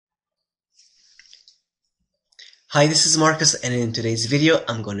Hi, this is Marcus, and in today's video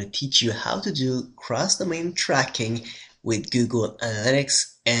I'm going to teach you how to do cross-domain tracking with Google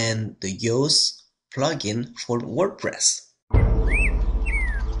Analytics and the Yoast plugin for WordPress.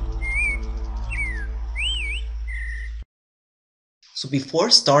 So before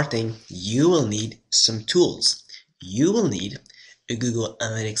starting, you will need some tools. You will need a Google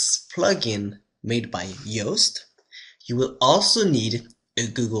Analytics plugin made by Yoast. You will also need a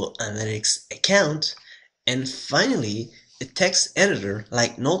Google Analytics account. And finally, a text editor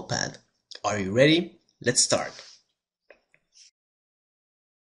like NotePad. Are you ready? Let's start.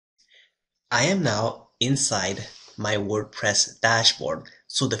 I am now inside my WordPress dashboard.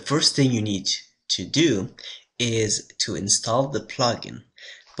 So the first thing you need to do is to install the plugin.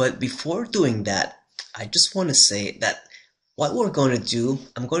 But before doing that, I just want to say that what we're going to do,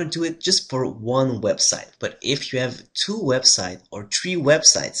 I'm going to do it just for one website. But if you have two websites or three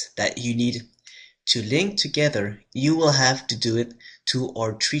websites that you need to link together, you will have to do it 2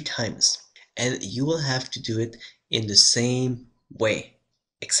 or 3 times, and you will have to do it in the same way,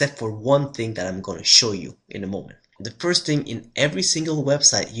 except for one thing that I'm going to show you in a moment. The first thing, in every single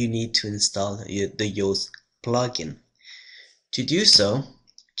website you need to install the Yoast plugin. To do so,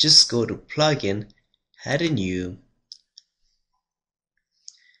 just go to plugin, add a new,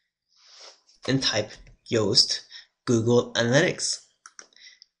 and type Yoast Google Analytics.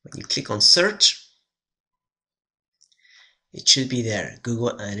 When you click on search, it should be there,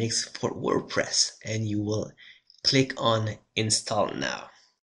 Google Analytics for WordPress, and you will click on install now.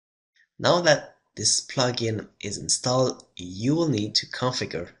 Now that this plugin is installed, you will need to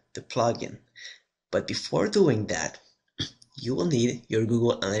configure the plugin. But before doing that, you will need your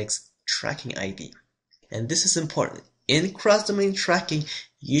Google Analytics tracking ID. And this is important. In cross-domain tracking,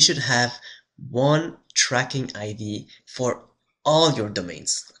 you should have one tracking ID for all your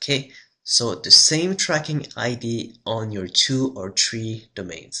domains, okay? So the same tracking ID on your 2 or 3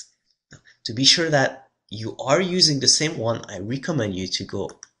 domains. Now, to be sure that you are using the same one, I recommend you to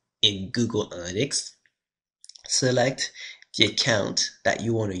go in Google Analytics, select the account that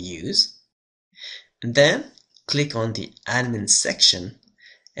you want to use, and then click on the admin section,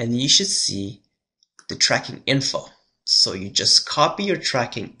 and you should see the tracking info. So you just copy your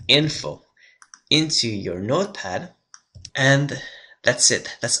tracking info into your NotePad, and that's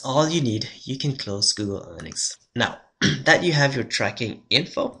it. That's all you need. You can close Google Analytics. Now that you have your tracking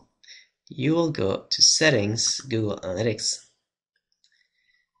info, you will go to Settings, Google Analytics,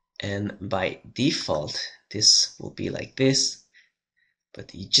 and by default this will be like this,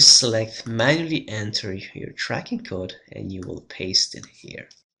 but you just select manually enter your tracking code and you will paste it here.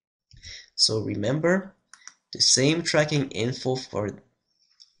 So remember, the same tracking info for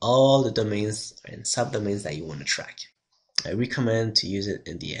all the domains and subdomains that you want to track. I recommend to use it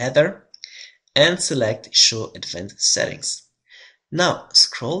in the header and select Show Advanced Settings. Now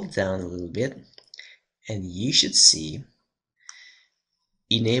scroll down a little bit and you should see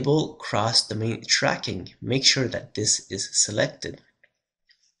Enable Cross-Domain Tracking. Make sure that this is selected.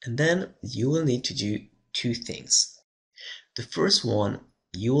 And then you will need to do 2 things. The first one,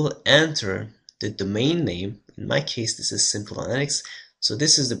 you will enter the domain name. In my case, this is Simple Analytics. So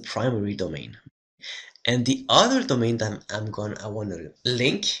this is the primary domain. And the other domain that I want to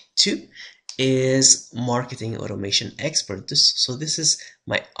link to is Marketing Automation Expert. So this is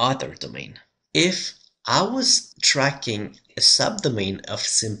my other domain. If I was tracking a subdomain of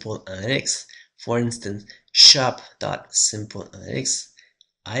Simple Analytics, for instance, shop.simpleanalytics,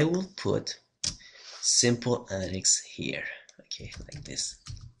 I will put Simple Analytics here. Okay, like this.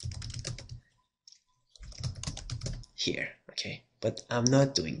 Here, okay. But I'm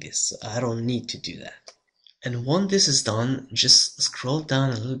not doing this, so I don't need to do that. And once this is done, just scroll down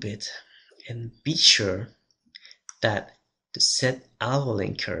a little bit and be sure that the Set Algo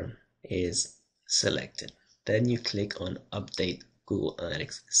Linker is selected. Then you click on Update Google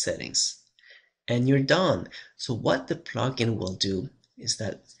Analytics Settings and you're done. So what the plugin will do is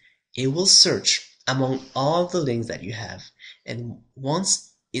that it will search among all the links that you have, and once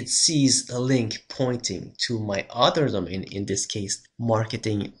it sees a link pointing to my other domain, in this case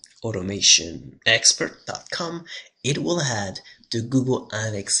marketingautomationexpert.com, it will add the Google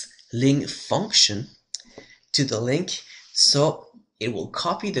Analytics link function to the link, so it will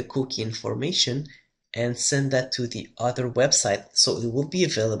copy the cookie information and send that to the other website, so it will be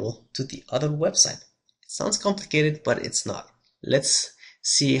available to the other website. It sounds complicated, but it's not. Let's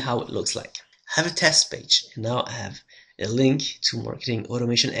see how it looks like. I have a test page, and now I have a link to Marketing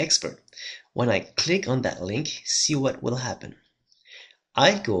Automation Expert. When I click on that link, see what will happen.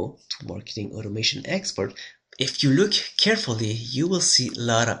 I go to Marketing Automation Expert. If you look carefully, you will see a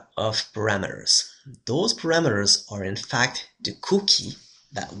lot of parameters. those parameters are in fact the cookie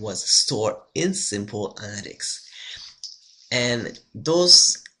that was stored in Simple Analytics. And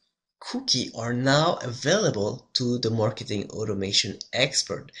those cookies are now available to the marketing automation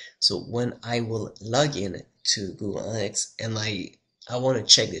expert. So when I will log in to Google Analytics and I want to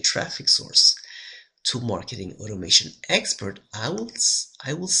check the traffic source to marketing automation expert, I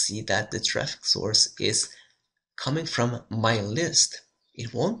will see that the traffic source is coming from my list.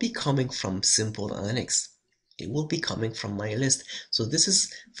 It won't be coming from Simple Analytics. It will be coming from my list. So this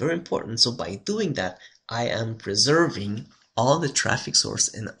is very important. So by doing that, I am preserving all the traffic source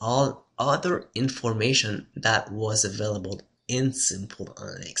and all other information that was available in Simple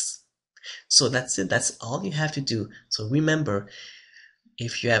Analytics. So that's it. That's all you have to do. So remember,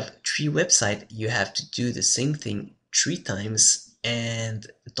 if you have 3 websites, you have to do the same thing 3 times, and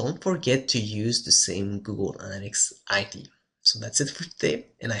don't forget to use the same Google Analytics ID. So that's it for today,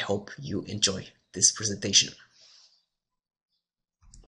 and I hope you enjoy this presentation.